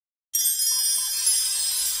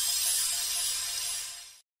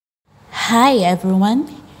Hi everyone,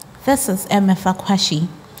 this is Kwashi.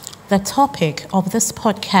 The topic of this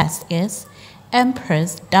podcast is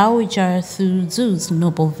Empress Dowager Tu's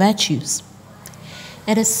Noble Virtues.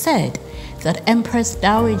 It is said that Empress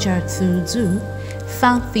Dowager Tu,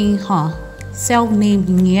 Fan Thi Ha, self-named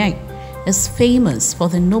Nguyen, is famous for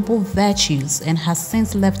the noble virtues and has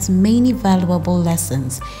since left many valuable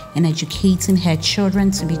lessons in educating her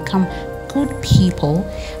children to become good people,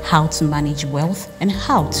 how to manage wealth, and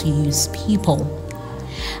how to use people.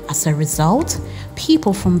 As a result,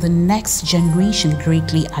 people from the next generation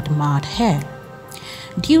greatly admired her.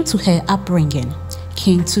 Due to her upbringing,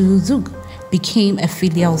 King Tuzug became a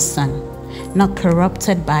filial son, not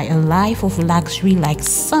corrupted by a life of luxury like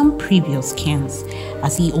some previous kings,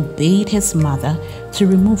 as he obeyed his mother to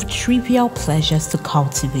remove trivial pleasures to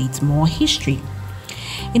cultivate more history.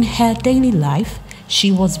 In her daily life, she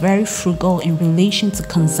was very frugal in relation to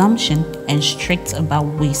consumption and strict about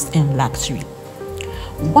waste and luxury.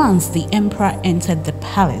 Once the emperor entered the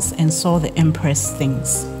palace and saw the empress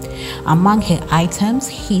things. Among her items,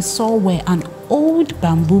 he saw were an old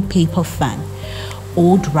bamboo paper fan,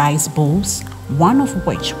 old rice bowls, one of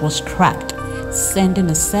which was cracked, sending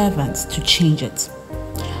a servant to change it.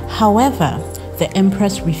 However, the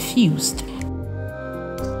empress refused.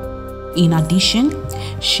 In addition,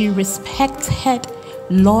 she respected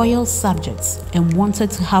loyal subjects and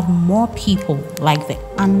wanted to have more people like the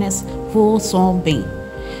honest Vo Son Bin,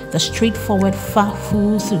 the straightforward Fa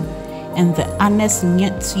Fu Su, and the honest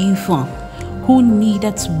Nyet Tu Fan, who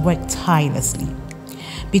needed to work tirelessly.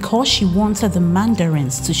 Because she wanted the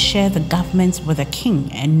mandarins to share the government with the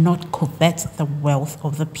king and not covet the wealth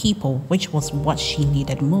of the people, which was what she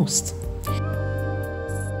needed most.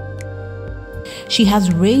 She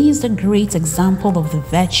has raised a great example of the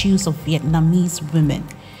virtues of Vietnamese women.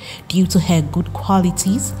 Due to her good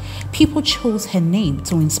qualities, people chose her name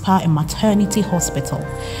to inspire a maternity hospital,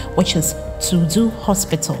 which is Tu Du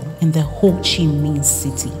Hospital in the Ho Chi Minh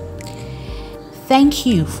City. Thank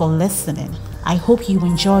you for listening. I hope you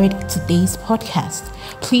enjoyed today's podcast.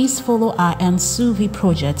 Please follow our ENSUVI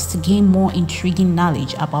project to gain more intriguing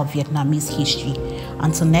knowledge about Vietnamese history.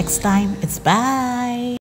 Until next time, it's bye.